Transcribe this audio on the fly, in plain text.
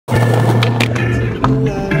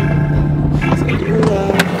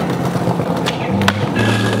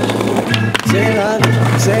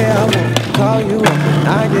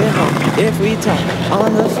If we talk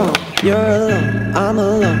on the phone, you're alone, I'm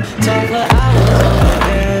alone. Talk for hours on the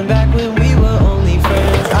end. Back when we were only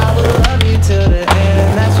friends, I will love you till the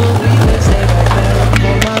end. That's what we would say back then.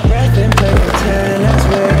 Hold my breath and play pretend. That's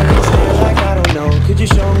where we stand like I don't know. Could you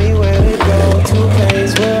show me where to go? To a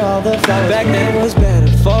place where all the flowers back then was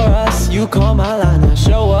better for us. You call my line, I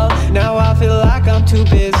show up. Now I feel like I'm too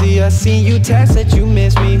busy. I see you text that you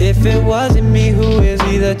miss me. If it wasn't me, who is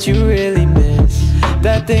he that you really miss?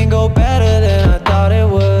 That thing go better than I thought it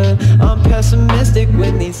would. I'm pessimistic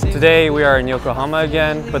with these things. Today we are in Yokohama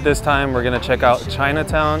again, but this time we're gonna check out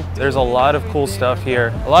Chinatown. There's a lot of cool stuff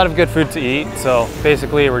here, a lot of good food to eat. So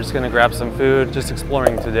basically we're just gonna grab some food, just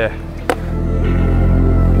exploring today.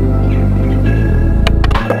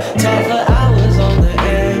 Talk for hours on the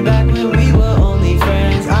end. Back when we were only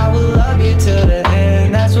friends, I will love you till the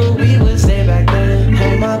end. That's what we would say back then.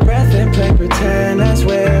 Hold my breath and play pretend. That's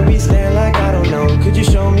where we stand like I don't know. Could you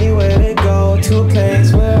show me where to go? To a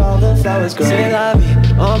place where all the flowers grow. Say la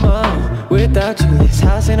vie on my own. Without you, this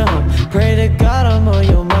house ain't a home. Pray to God I'm on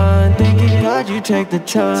your mind. Thanking God you take the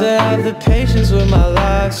time to have the patience with my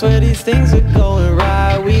life. Swear these things are going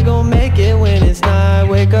right. We gon' make it when it's night.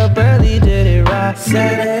 Wake up early, did it right.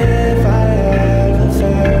 Said if I ever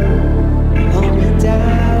fail, hold me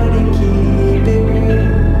down and keep it real.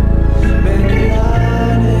 Make it on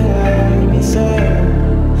and let me say,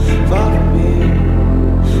 fall for me,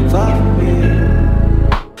 fall for me.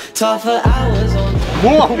 Talk for hours on.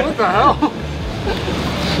 Whoa, what the hell?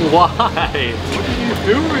 Why? What are you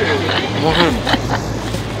doing?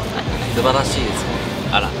 素晴らしいです。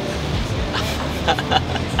あら。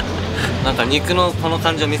なんか肉のこの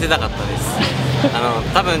感じを見せたかったです。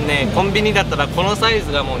多分ね、コンビニだったらこのサイ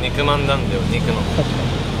ズがもう肉まんなんだよ、肉の。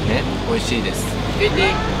ね、美味しいです。ティテ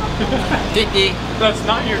ィ。ティティ。That's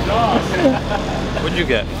not your dog. What'd you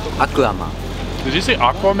get? アクアマン。Did you say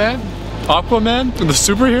Aquaman? Aquaman? The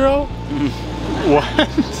superhero? What?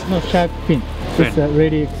 No, shark fin. It's a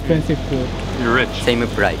really expensive food. You're rich. Same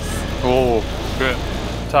price. Oh, good.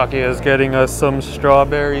 Taki is getting us some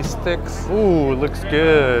strawberry sticks. Ooh, looks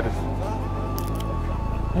good.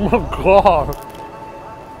 Oh my god.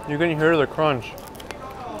 You can hear the crunch.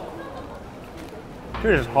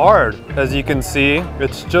 It is hard. As you can see,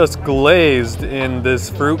 it's just glazed in this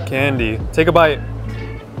fruit candy. Take a bite.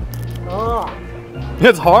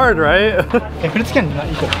 It's hard, right? フルーツキャンディー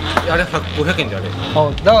何個？あれ500円であれ。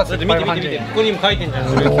Oh, that was 見て見て見て。ここにも書いてんじゃん。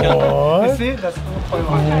 What? See, that's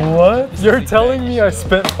 500. What? You're telling me I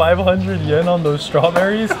spent 500 yen on those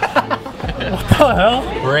strawberries? What the hell?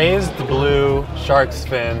 Braised blue shark's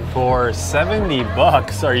fin for 70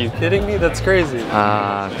 bucks. Are you kidding me? That's crazy. フ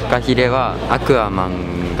カヒレはアクアマ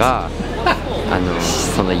ンが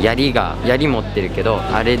その槍持ってるけど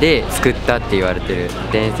あれで作ったって言われてる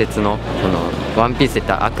伝説のこのワンピースで言っ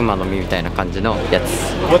た悪魔の実みたいな感じのや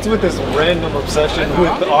つ。 What's with this random obsession with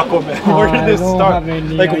Aquaman? Where did this start?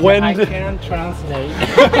 Like when I did... can't translate.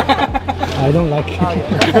 I don't like it.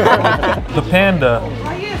 The panda.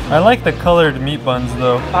 I like the colored meat buns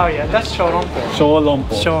though. Oh yeah, that's shorompo.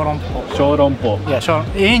 Shorompo. Shorompo. Shorompo. Yeah,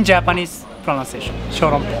 in Japanese pronunciation.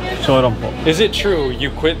 Shorompo. Shorompo. Is it true you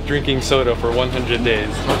quit drinking soda for 100 days?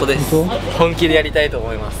 本当です。本気でやりたいと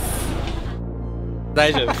思います。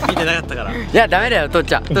大丈夫。見てなかったから。いやダメだよ、取っ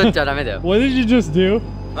ちゃダメだよ。What did you just do?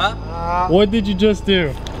 あ？ What did you just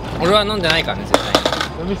do? 俺は飲んでないからね、絶対。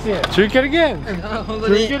 Let me see it. Drink it again. 本当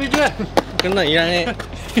に。 Drink it again. こんなんいらねえ。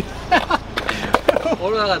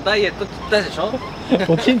俺らがダイエットって言ったでしょ。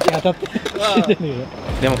おちんちん当たって死んでるよ。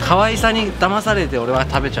でも可愛さに騙されて俺は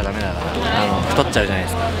食べちゃダメだから太っちゃうじゃないで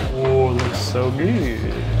すか。 Oh, looks so good.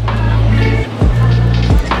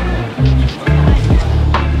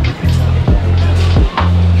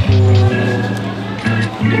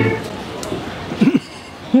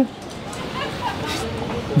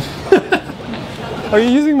 Are you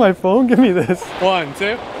using my phone? Give me this. 1,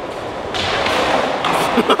 2.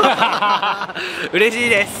 嬉しい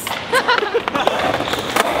です。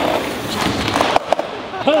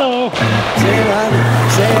 Hello. Say I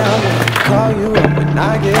will call you up when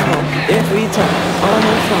I get home. If we talk on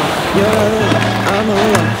the phone, you're alone, I'm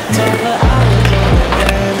alone. Talk for hours on the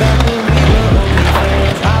end. Back when we were only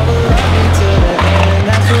friends, I will love you till the end.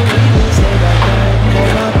 That's what we would say back then.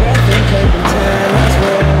 Hold my breath and play pretend. That's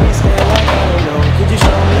where we stand like I don't know. Could you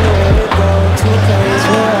show me where to go? To a place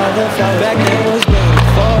where all the flowers back then was better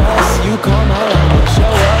for us. You call my line and show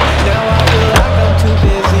up. Now I feel like I'm too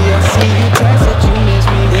busy. I see you text that you miss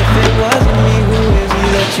me. If it wasn't me, who is he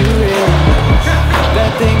that you really miss?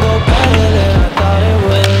 That thing go better than I thought it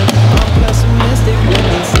would. I'm pessimistic when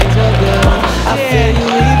these things are good.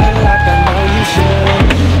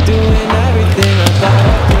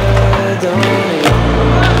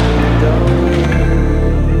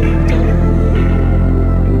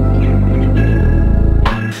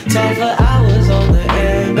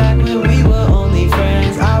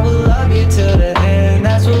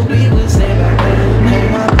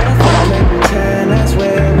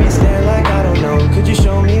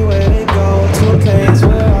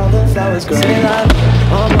 flowers grow. Say la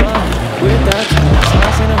vie on mine, without you, it's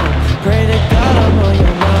house and a home. Pray to God I'm on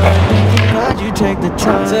your mind. Thank you, God, you take the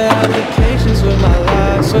time to have the patience with my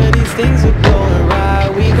life. Swear these things are going right.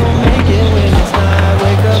 We gon' make it when it's night.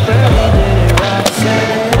 Wake up early, did it right. Said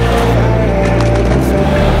it.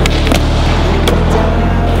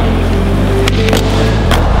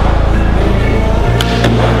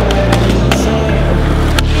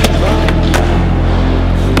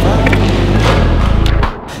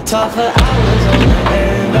 Talk for hours on the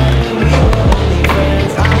end, back when we were only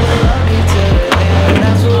friends. I would love you to the end,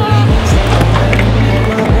 that's what we can say.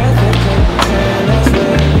 Hold my breath and play pretend, that's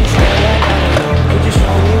where we stay like I don't know. Could you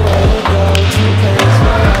show me where to go, to a place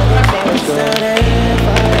where all the flowers grow? Said if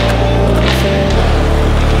I ever fail, I'll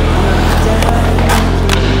down and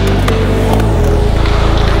keep it real. And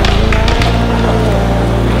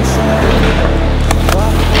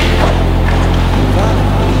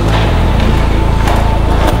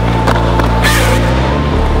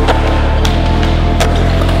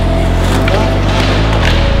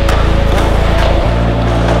say,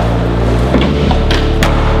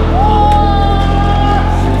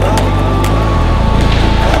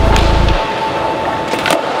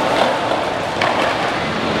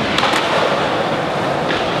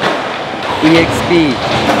 EXP.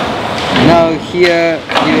 Now here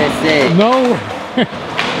USA. No.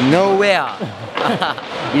 Nowhere.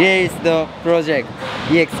 Here is the project.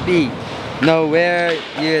 EXP. Nowhere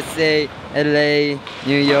USA, LA,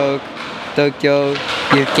 New York, Tokyo,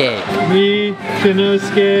 UK. Me,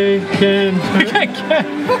 Shinosuke, Ken. Look at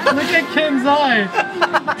Ken. Look at Ken's eye.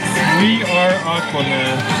 We are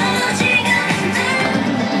Aquaman.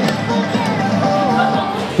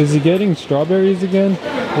 Is he getting strawberries again?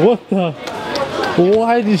 What the?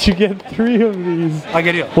 Why did you get 3 of these? I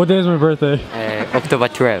get you. What day is my birthday? October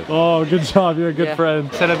 12th. Oh, good job. You're a good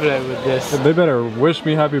friend. Celebrate with this. They better wish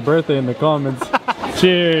me happy birthday in the comments.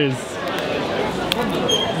 Cheers.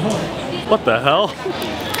 What the hell?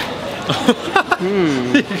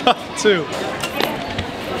 You got 2.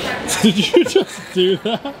 Did you just do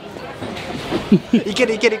that? いけ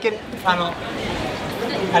るいけるいける。あ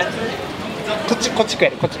れこっち食え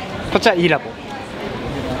る。こっちはいいラボ。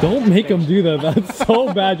 Don't make him do that. That's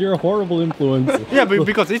so bad. You're a horrible influence. Yeah,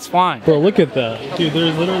 because it's fine. Bro, look at that. Dude,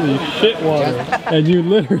 there's literally shit water. And you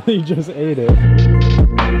literally just ate it.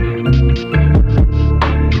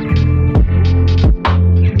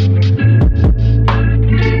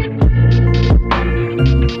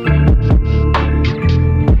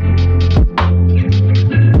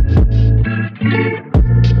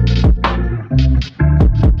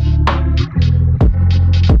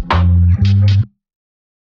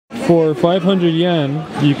 For 500 yen,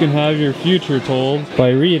 you can have your future told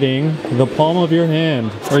by reading the palm of your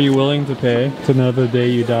hand. Are you willing to pay to know the day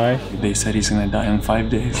you die? They said he's gonna die in 5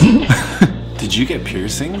 days. Did you get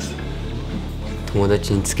piercings? 友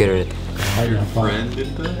達につけられた。Friend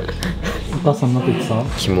did that? お母さんなんて言ってた？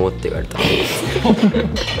キモって言われた。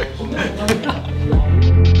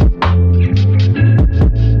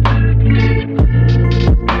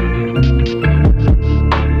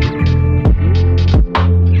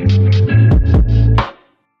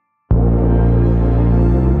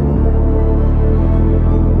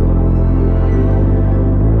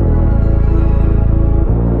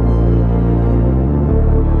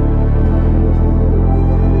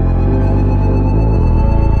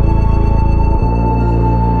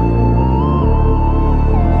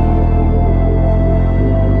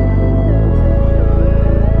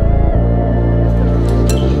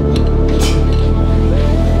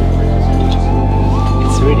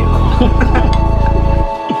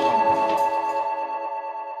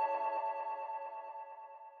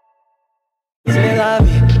Say la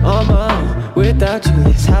vie on my own, without you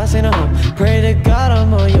this house ain't a home. Pray to God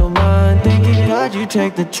I'm on your mind. Thanking God you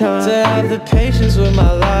take the time to have the patience with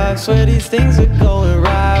my life. Swear these things are going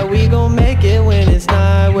right. We gon' make it when it's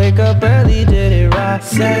night. Wake up early, did it right.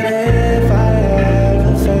 Said if I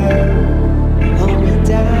ever fail, hold me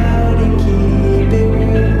down and keep it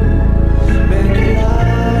real. Man, you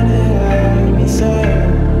lied and heard me say,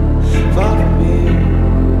 fuck me,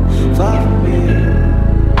 fuck me.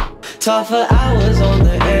 Talk for hours on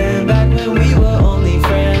the end, back when we were only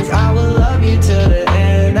friends. I would love you to the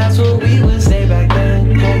end, that's what we would say back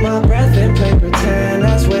then. Hold my breath and play pretend,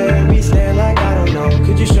 that's where we stand like I don't know.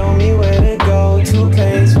 Could you show me where to go, to a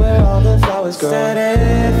place where all the flowers grow? Said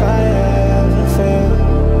if I